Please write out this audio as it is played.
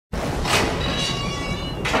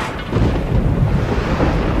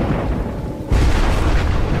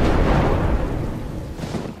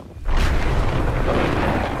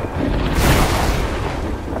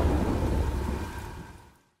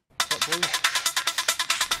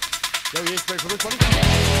There he is, ready for this one.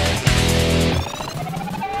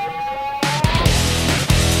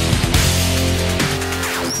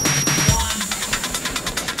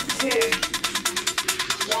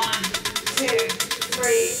 1, 2,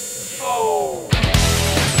 3, 4.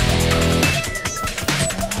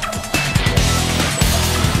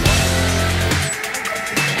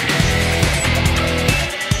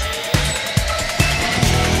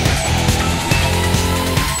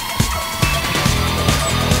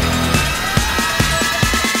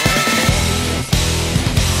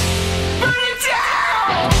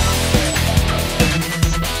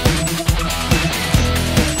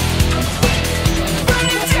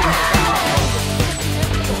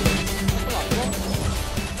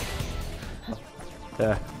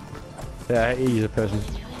 Yeah, he's a person.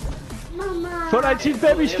 For 19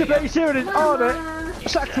 baby, stupid, here it is, on it.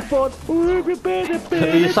 Saxophone.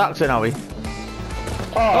 Are you saxing, are we?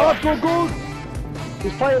 Oh, good.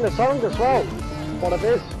 He's playing the song as well. What it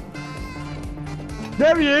is.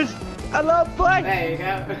 There he is. I love playing. There you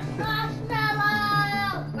go.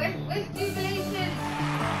 Marshmallow! Where's Jubilation?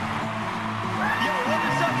 Yo, what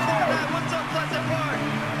is up, Florida? What's up, Pleasant Park?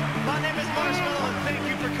 My name is Marshmallow, and thank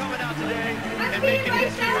you for coming out today and making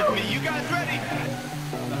history with me. You guys ready?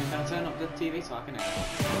 Can I turn up the TV so I can hear?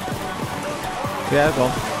 Yeah, go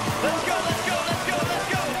on. Let's go, let's go, let's go, let's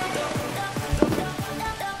go!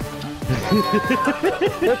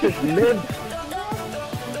 This is mid.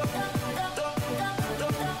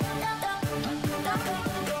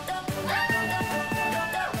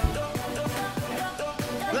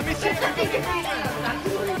 Let me see everybody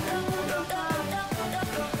moving!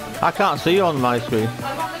 I can't see you on my screen.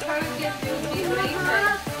 I'm on the coast, yes, Jubilation.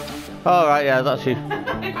 Oh, right, yeah, that's you.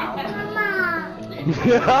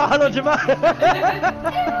 Hello, Jamal.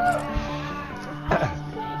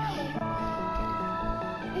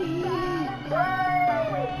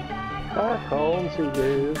 Back home to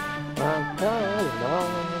you.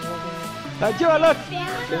 Jamal, look.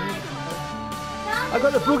 I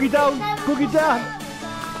got the boogie down. Boogie down.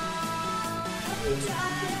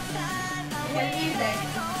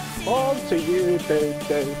 Home to you.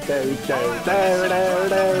 Everybody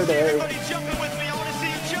jumping with me, I want to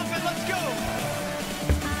see you jumping, let's go!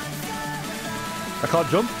 I can't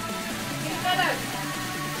jump.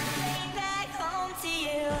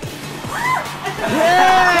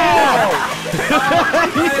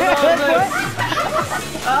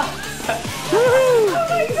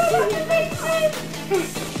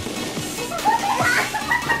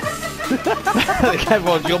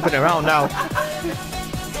 Everyone's jumping around now.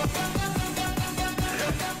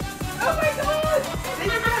 Oh my god! This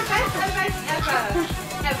is the best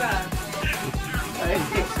ever!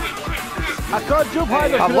 I can't jump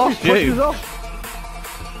either. I've lost you.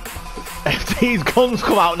 If these guns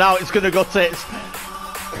come out now, it's gonna go tits.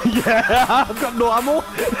 Yeah, I've got no ammo. Alright,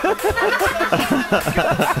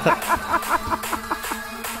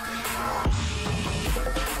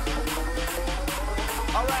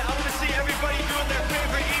 I want to see everybody doing their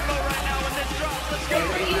favorite emo right now when this drops, let's go!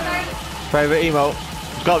 Favourite emo?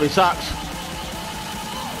 It's gotta be sax.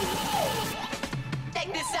 Check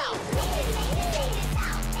this out.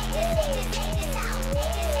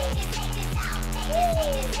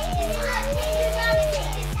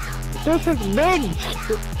 This is mid.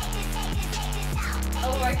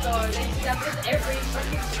 Oh my god, they do that with every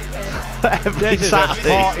fucking stupid. Every This is a Saturday.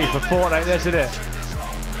 party for Fortnite, this isn't it?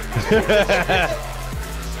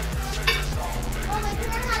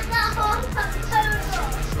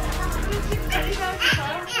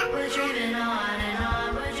 We're dreaming on and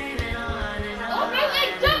on, we're dreaming on and on. Oh, really?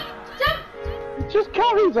 Jump! It just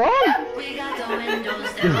carries on. We got the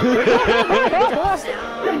windows down.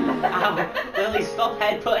 Lily, stop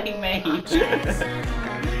headbutting me.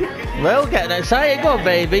 Well, getting excited, go on,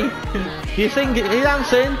 baby. You think you're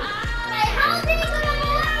dancing? How did he gonna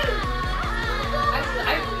move?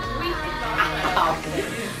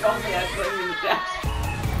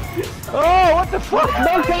 Oh, what the fuck?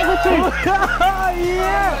 No gravity.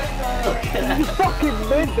 Yeah! You fucking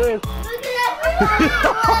mid this.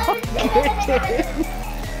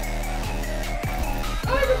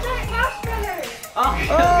 Oh, the giant marshmallow! Oh,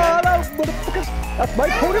 hello, motherfuckers! That's my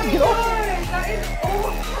podium, get off! That is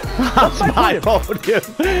awesome! That's my podium.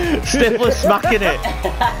 Stifler smacking it.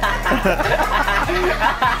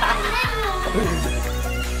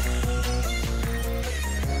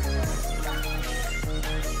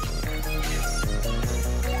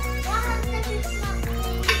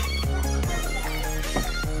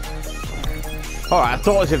 Alright, I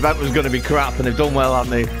thought this event was going to be crap and they've done well,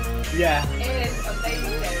 haven't they? Yeah. It is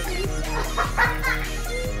amazing.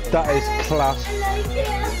 That is class. I like it.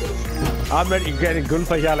 I'm ready to get in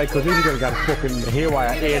gunfight here, like, because this is going to get fucking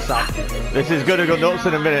haywire ASAP. This is gonna go nuts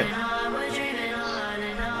in a minute.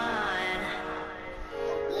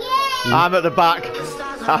 I'm at the back.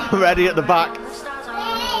 I'm ready at the back.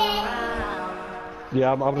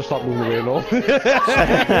 Yeah, I'm going to start moving away now.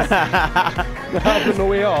 I don't know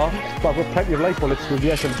where you are, but I've got plenty of life bullets with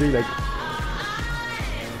the SMG, like.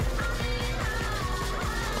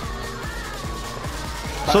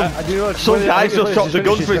 Some guys just dropped the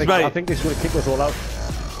gun for his mate. I think this is going to kick us all out.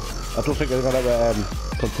 I don't think they're going to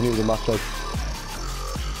continue the match, like.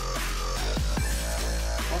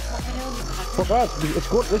 Fuck that, it's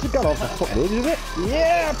good. This is going off the fuck load, isn't it?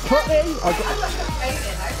 Yeah, put me! I'm not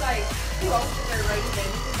complaining. I'm like, too old to go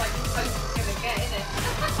racing. It's like, you're supposed to give a get,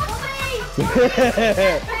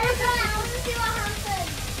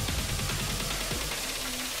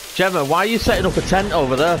 innit? Gemma, why are you setting up a tent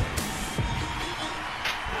over there?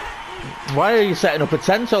 Why are you setting up a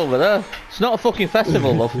tent over there? It's not a fucking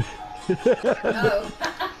festival, love. No.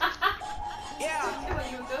 Yeah.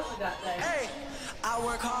 What you were good with that day. Hey, I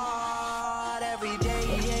work hard every day.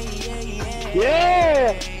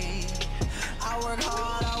 Yeah! I work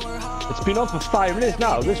hard. It's been on for 5 minutes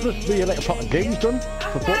now. This must be like a proper game's done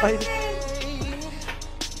for Fortnite.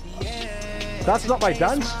 That's not my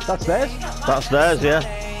dance, that's theirs. That's theirs, yeah.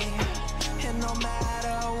 No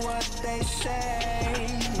matter what they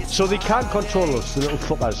say. So they can't control us, the little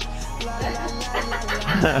fuckers.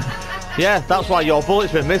 Yeah, that's why your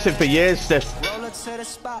bullet's been missing for years, Steph. Roll it to the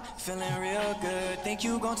spot, feeling real good. Think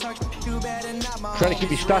you gon' talk, you better not my Trying to keep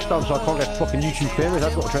your stats down so I can't get fucking YouTube famous.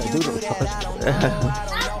 That's what I'm trying to do, little fuckers.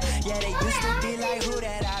 Yeah, they used to be like who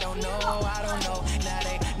that I don't know. Now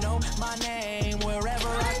they know my name wherever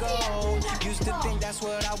I go. Used to think that's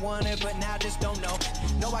what I wanted, but now just don't know.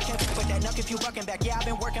 No, I can't put that nuck if you bucking back. Yeah, I've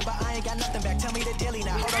been working, but I ain't got nothing back. Tell me the daily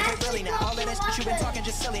now. Hold on, wait, really now. All of that shit you been talking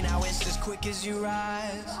just silly now. It's as quick as you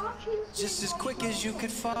rise, just as quick as you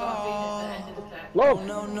could fall. Love.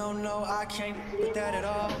 No, I can't put that at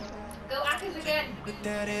all. Go Ackers again. Put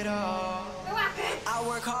that at all. Go Ackers. I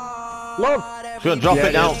work hard. Love. She's gonna drop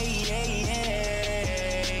it now.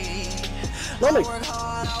 Really?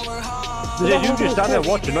 Yeah, you just stand there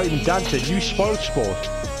watching, not even dancing. You spoiled sport.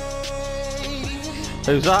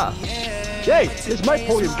 Who's that? Hey, it's my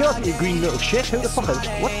podium. Get off your green little shit. Who the fuck is...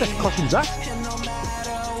 What the costume's that?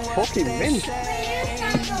 Fucking mint.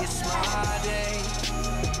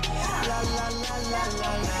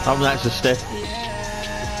 I'm next to Steph.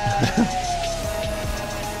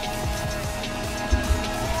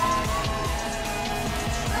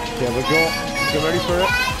 There we go. You ready for it?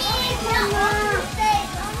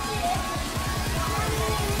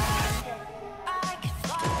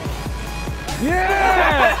 Yeah!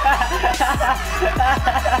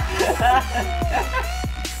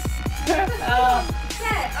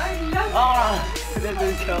 This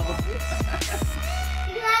is cool.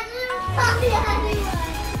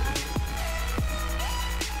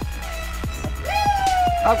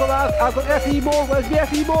 I've got FE more. Where's the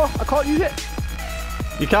FE more? I can't use it.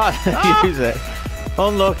 You can't use it.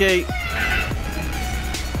 Unlucky.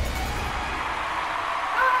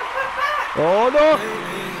 Oh no!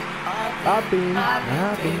 I've been.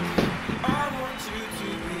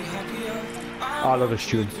 I love this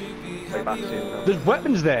tune. There's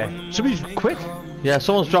weapons there. Somebody's quit. Yeah,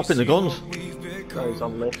 someone's dropping the guns. Oh, he's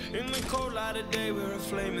on me.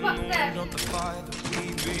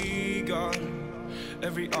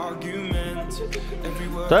 Every argument, every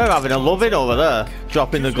word. They're having a loving over there,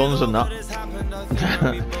 dropping the guns and that.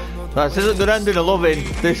 This isn't the ending of loving.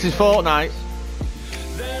 This is Fortnite.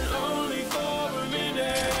 Then only for a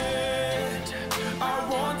minute, I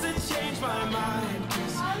want to change my mind,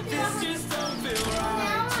 'cause this just don't feel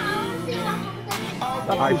right to me.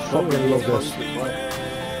 I fucking love this.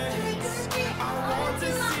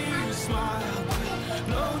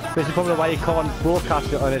 This is probably why you can't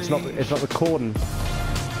broadcast it and it's not recording.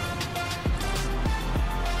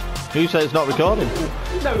 Who said it's not recording?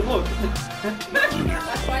 No, look.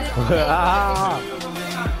 Ah.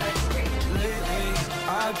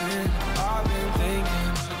 I've been thinking,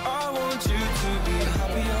 I want you to be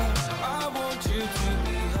happier. I want you to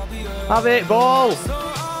be happier. Have it, ball! No,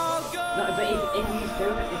 but if he's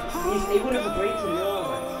doing it, he would have agreed to the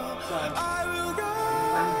over. So,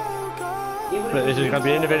 he would But this is going to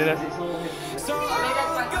be innovative. Maybe that's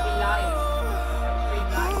why he's lying.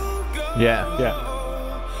 Yeah. Yeah.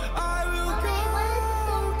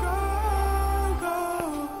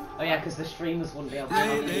 Oh yeah, because the streamers wouldn't be able to see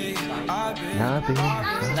it. So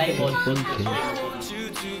they would. I want you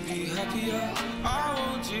to be happier. I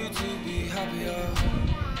want you to be happier.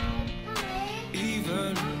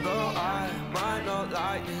 Even though I might not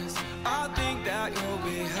like this, I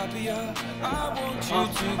I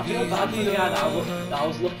feel bad for the guy that I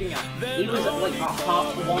was looking at. He was at like at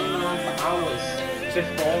half 1.5 hours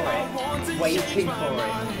before it, waiting for it.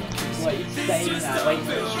 Like staying there, waiting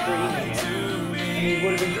for it, streaming it. And he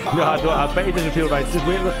would have been No, I bet he doesn't feel right. Just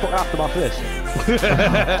wait till the fuck aftermath of this.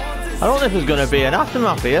 I don't know if there's going to be an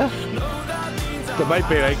aftermath here. There might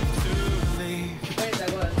be, like.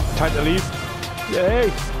 Time to leave.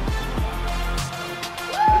 Yay!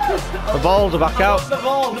 The balls are back out. The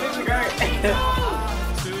balls, these are great.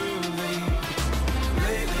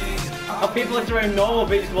 Oh, people are throwing normal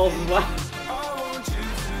beach balls as well.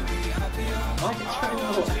 Why are you throwing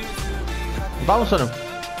normal? Bounce on them.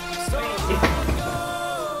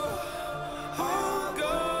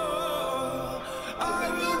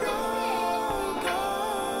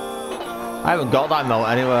 I haven't got that note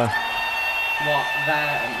anywhere. What?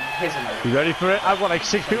 His emote. You ready for it? I've got like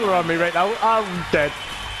 6 people around me right now. I'm dead.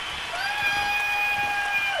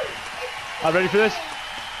 I'm ready for this.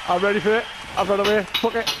 I'm ready for it. I've run away.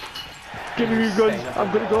 Fuck it. Give me your guns.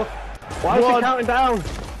 I'm gonna go. Why is he counting down?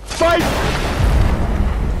 5!